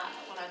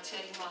when I tell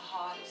you my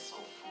heart is so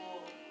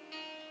full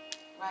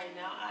right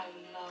now, I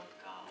love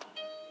God.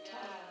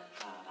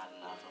 God, I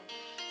love Him.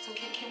 So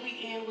can we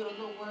end with a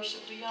little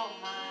worship? Do y'all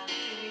mind?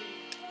 Can we?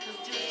 Because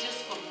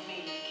just for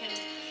me.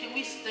 Can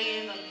we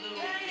stand a little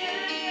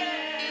bit?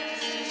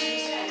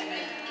 Just for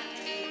me.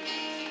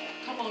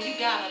 Come on, you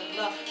gotta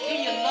love.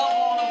 Can you love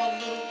on Him a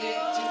little bit?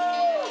 Just a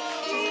little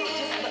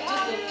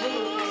bit.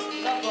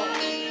 Love on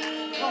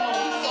Him. Come on,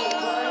 He's so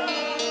worthy.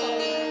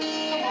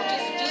 Come on,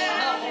 just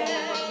love on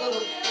Him a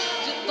little.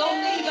 Just don't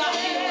leave out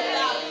here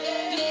without.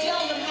 Just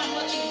tell Him how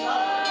much you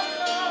love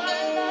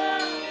Him.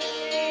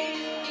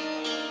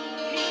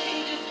 Can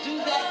you just do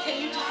that? Can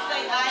you just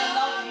say, I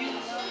love you?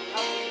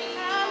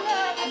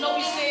 I know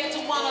we say it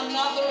to one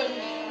another,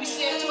 and we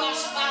say it to our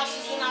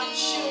spouses and our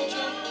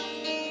children.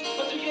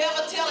 But do you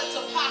ever tell it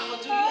to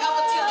Papa? Do you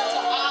ever tell it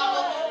to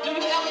Abba? Do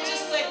you ever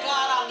just say,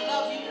 God, I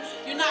love you?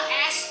 You're not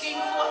asking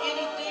for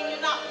anything.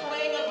 You're not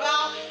praying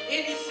about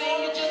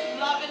anything. You're just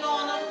loving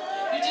on Him.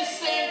 You're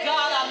just saying,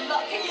 God, I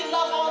love. Can you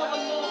love on Him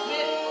a little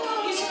bit?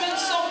 He's been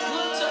so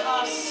good to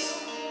us.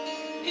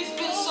 He's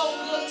been so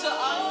good to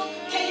us.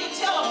 Can you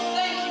tell Him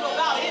thank you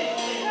about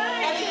anything?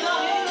 Has He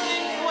done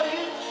anything for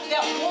you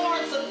that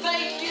warrants a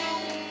thank you?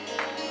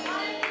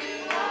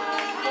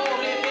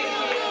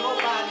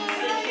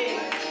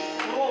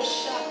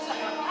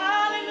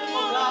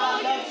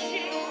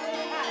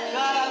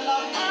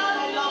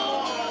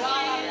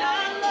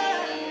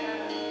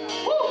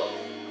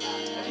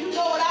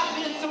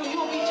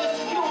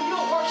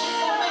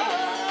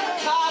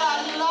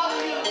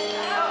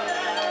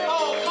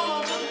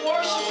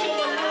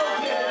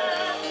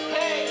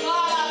 Hey,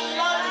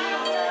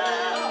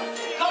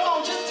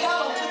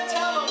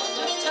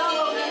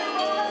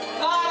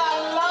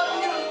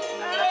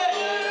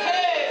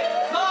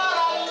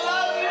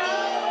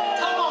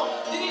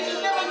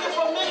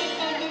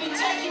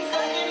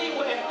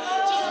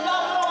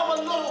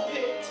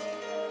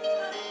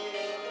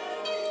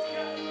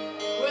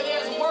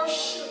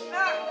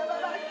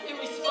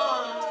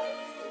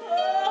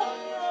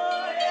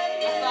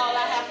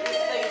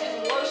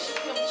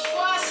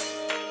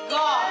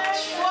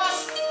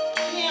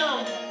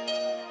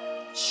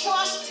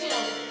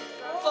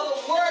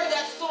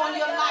 on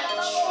your life.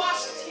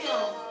 Trust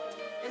him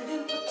and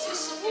then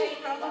participate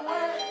in the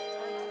word.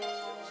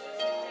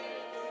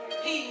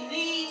 He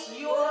needs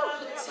your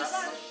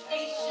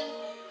participation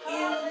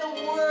in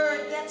the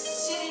word that's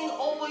sitting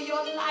over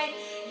your life.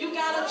 You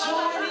got to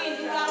join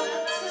in. You got to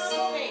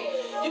participate.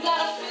 You got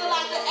to feel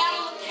like the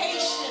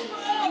application.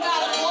 You got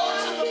to go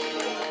to the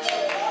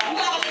You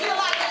got to feel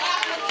like the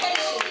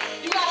application.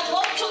 You got to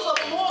go to the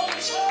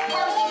mortgage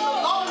person, the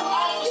loan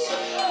officer.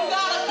 You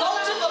got to go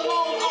to the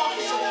loan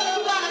officer.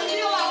 You got to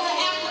feel like the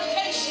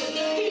application.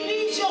 He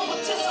needs your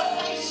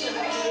participation.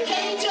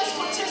 Can you just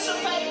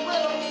participate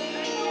with him?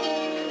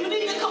 You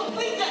need to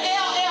complete the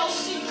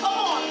LLC. Come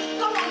on.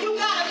 Come on. You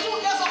got to do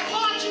it. There's a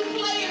part you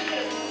play in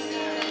this.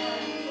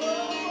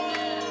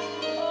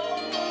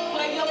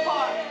 Play your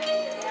part.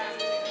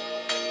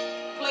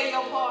 Play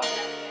your part.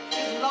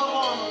 Just love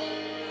on them.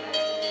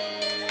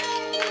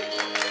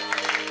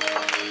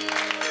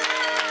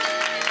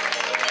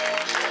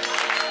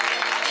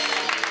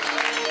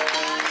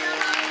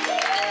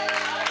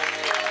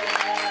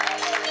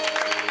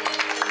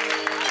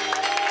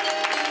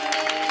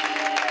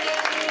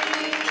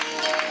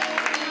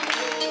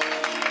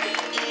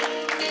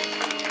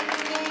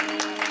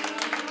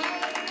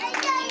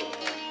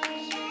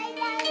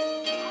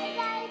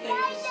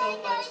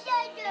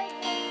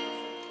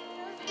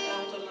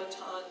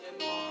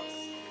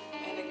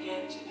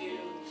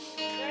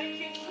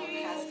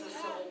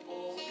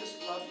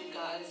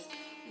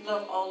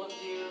 Love all of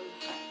you.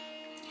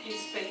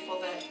 He's faithful,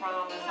 that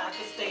promise. I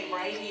could stay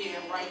right here,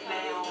 right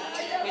now,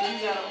 but you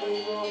got to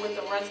move on with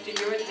the rest of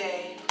your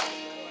day.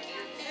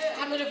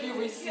 How many of you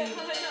received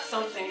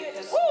something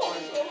this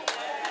morning?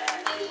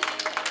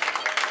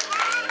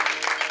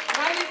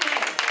 Write it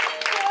down.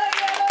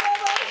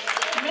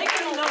 Make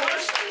a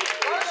note.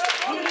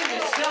 Put it in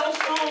your cell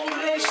phone.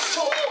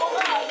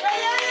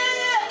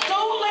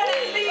 Don't let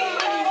it leave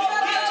when you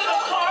get to the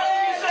car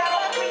and you say, I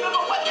don't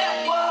remember what that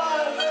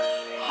was.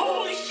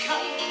 Holy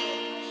cow.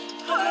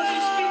 Because as he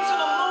speaks to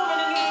the moment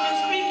and he's been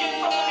speaking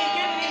from the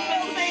beginning, he's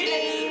been saying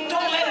it,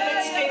 don't let it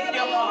escape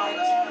your heart.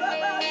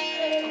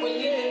 We're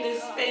leaving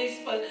this space,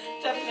 but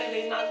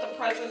definitely not the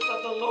presence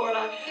of the Lord.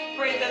 I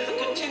pray that the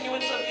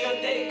continuance of your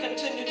day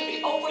continue to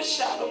be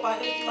overshadowed by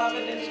his love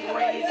and his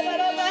grace.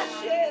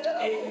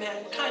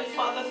 Amen. Kind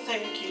Father,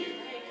 thank you.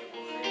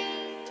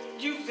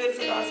 You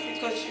visit us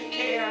because you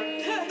care.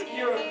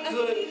 You're a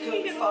good,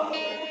 good Father.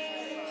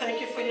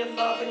 Thank you for your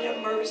love and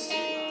your mercy.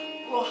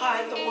 We'll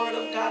hide the word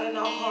of God in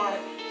our heart.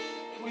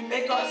 We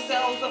make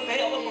ourselves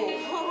available.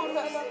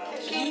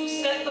 You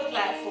set the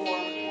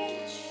platform.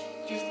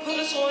 You've put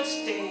us on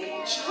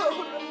stage.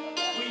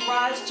 We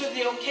rise to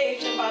the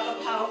occasion by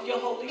the power of your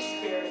Holy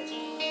Spirit.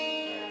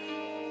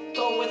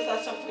 Go with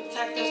us and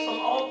protect us from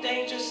all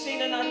dangers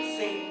seen and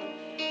unseen.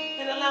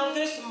 And allow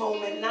this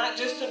moment not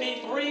just to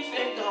be brief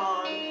and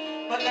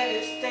gone, but let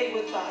it stay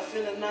with us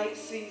in the night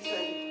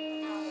season.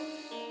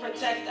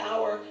 Protect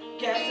our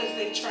guests as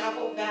they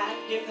travel back.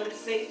 Give them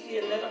safety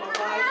and let them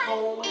arrive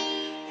home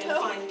and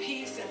find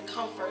peace and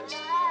comfort.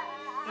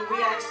 And we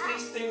ask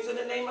these things in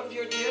the name of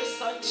your dear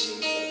Son,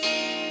 Jesus.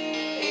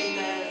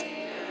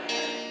 Amen.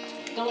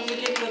 Don't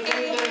forget the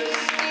vendors.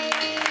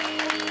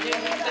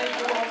 Again, we thank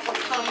you all for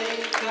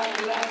coming. God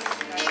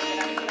bless.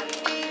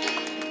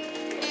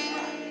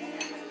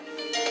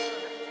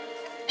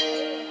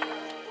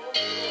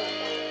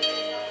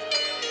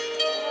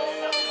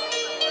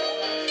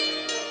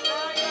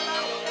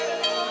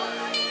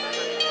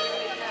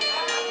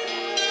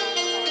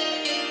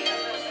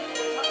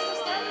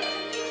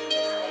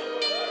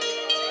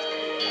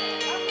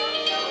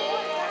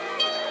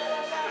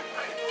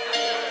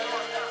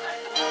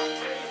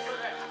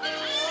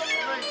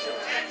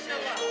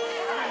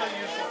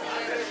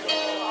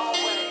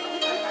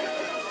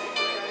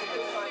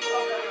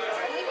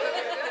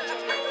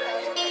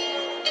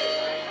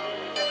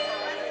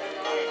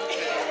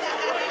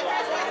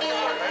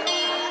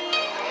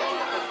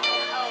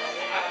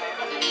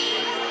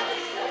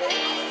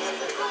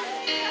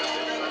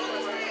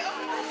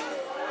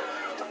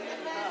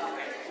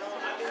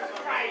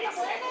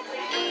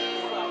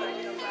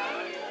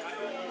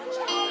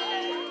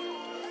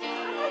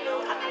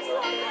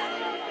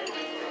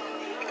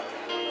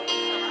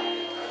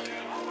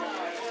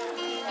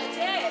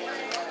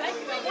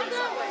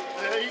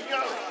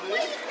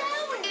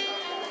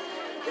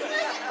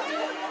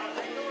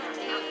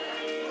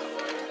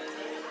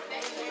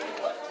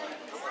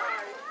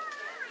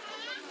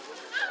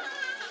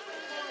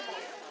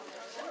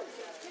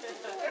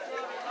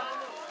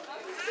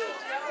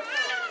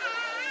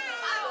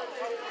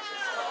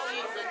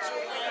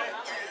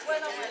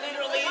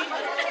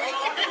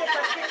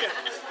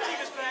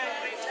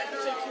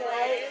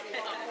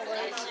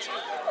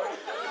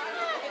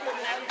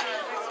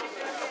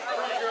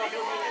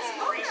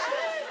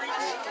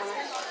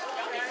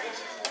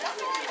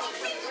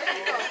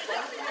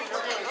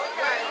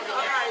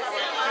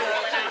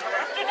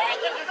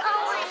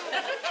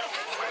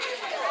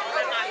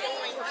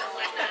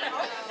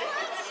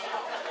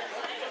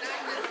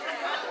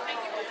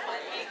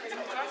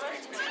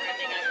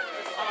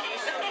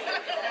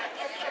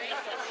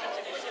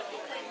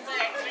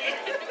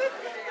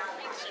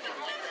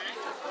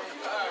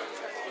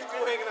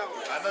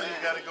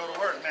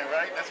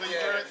 That's where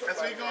you're going? That's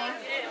where you're going?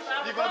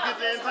 You gonna get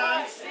there in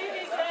time?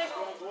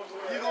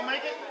 You gonna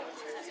make it?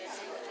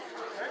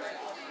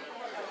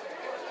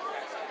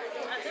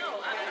 I know.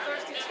 I'm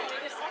thirsty too. They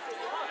just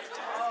offered water.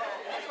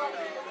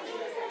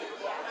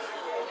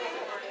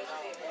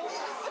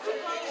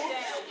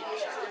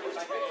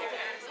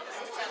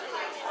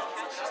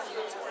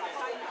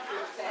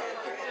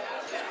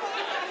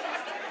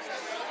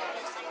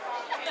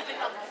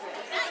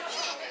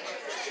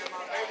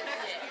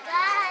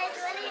 Guys,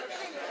 what are you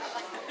doing?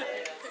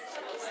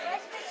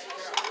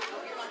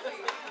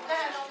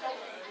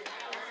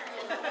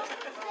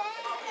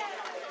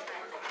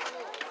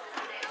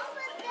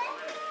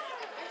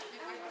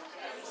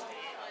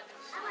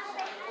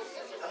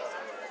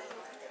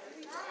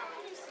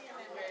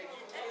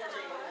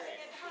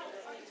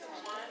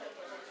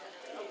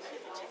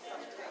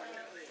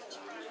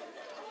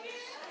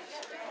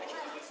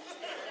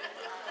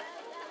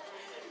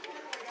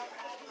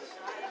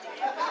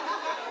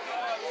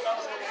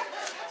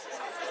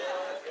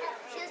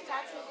 She's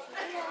touching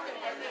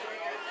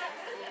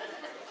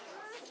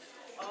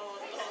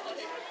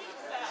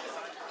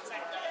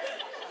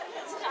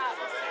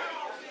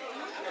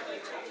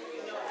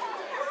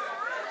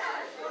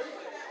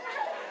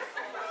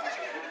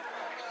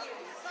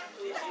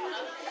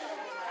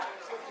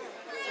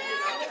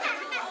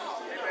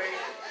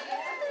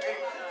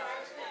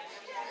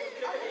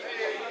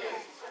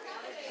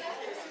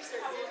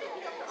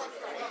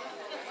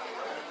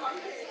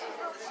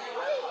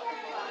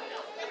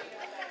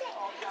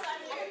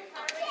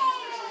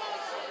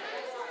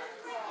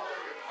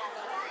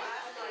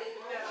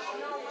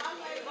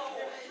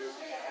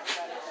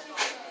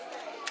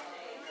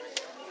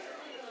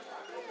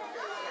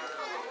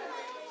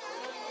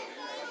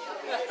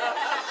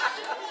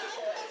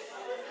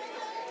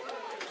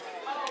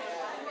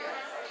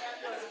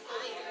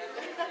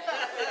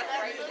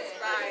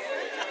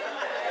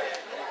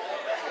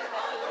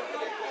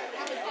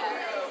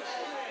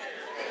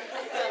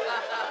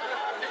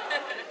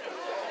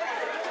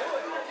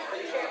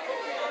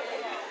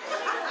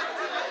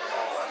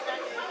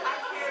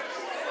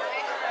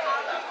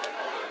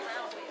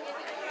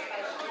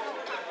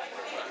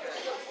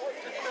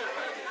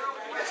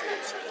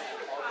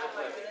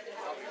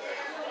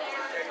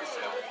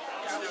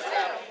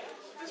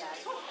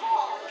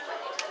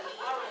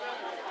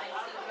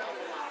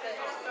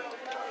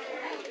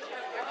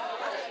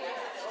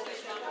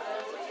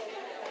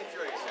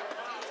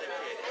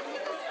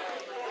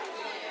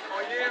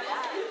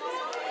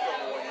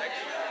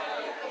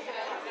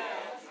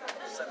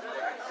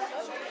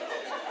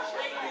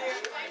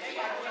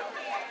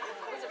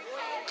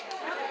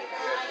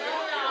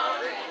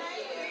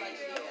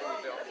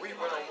We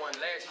went on one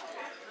last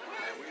year,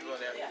 and we run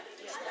out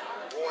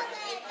award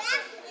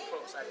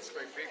close. I just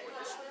great big one.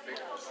 This is big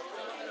one.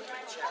 The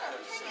big chapter of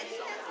the city,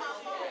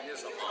 and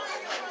it's a hard.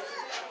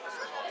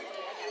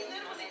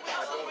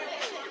 I go and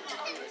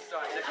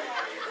start next week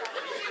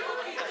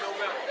in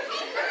November.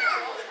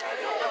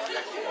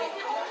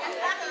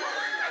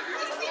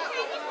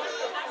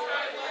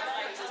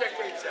 Take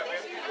care of yourself,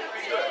 man.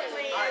 Be good.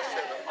 All right,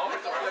 Sarah.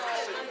 Always a pleasure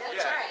to see you.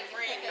 Yeah.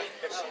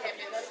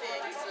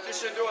 This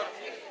your daughter?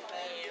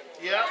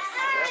 Yeah,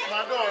 that's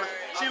my daughter.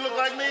 She look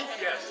like me?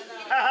 Yes.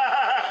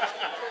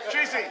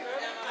 Tracy,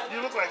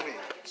 you look like me.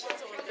 It's a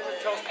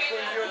toast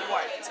between you and the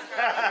wife.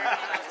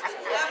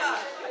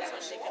 So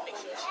she can make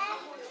sure she can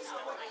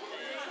stuff like that.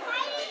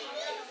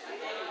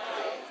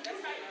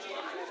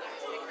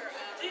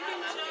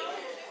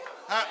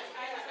 Huh?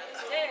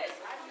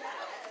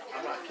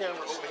 My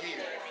camera over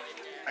here.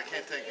 I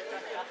can't take it.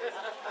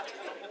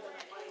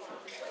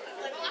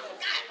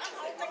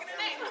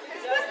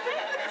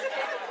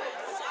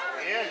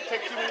 Yeah, you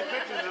take too many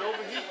pictures, it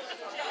overheats.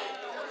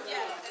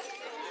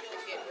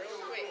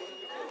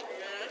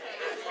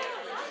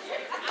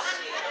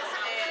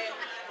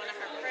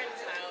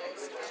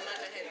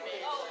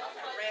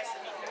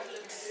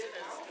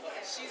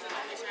 She's an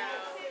only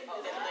child, and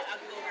the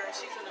other little girl,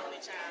 she's an only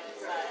child.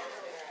 So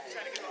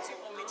trying to get the two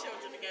only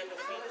children together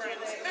to be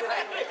friends.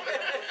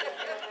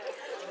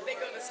 They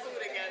go to school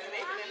together.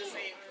 They've been in the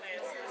same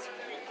class since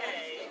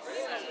pre-K. So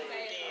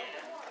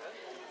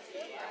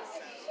yeah.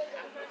 So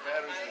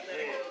Batteries are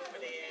dead.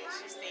 but yeah,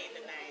 she stayed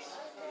the night.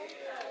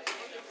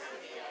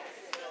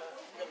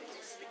 Really do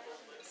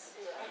sleepovers.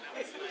 And I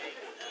was like,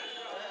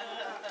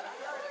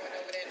 went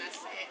over there and I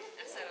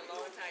sat a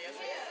long time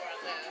yesterday before I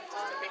left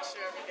just to make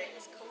sure everything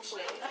was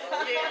kosher.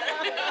 Yeah.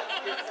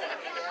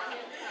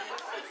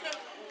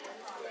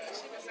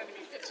 She was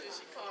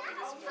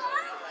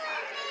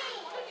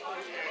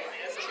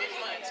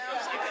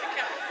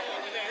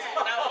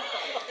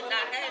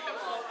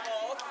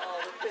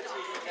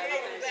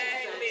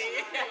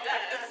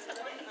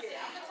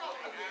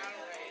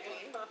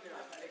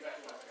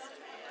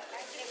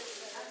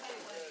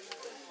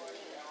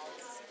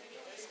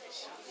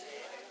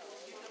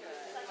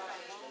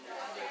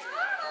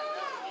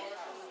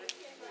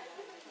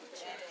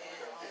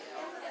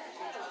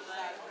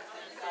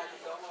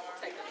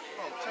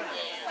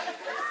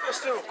It's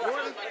still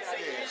recording?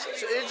 Yeah.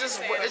 So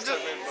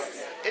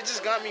it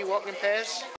just got me walking past.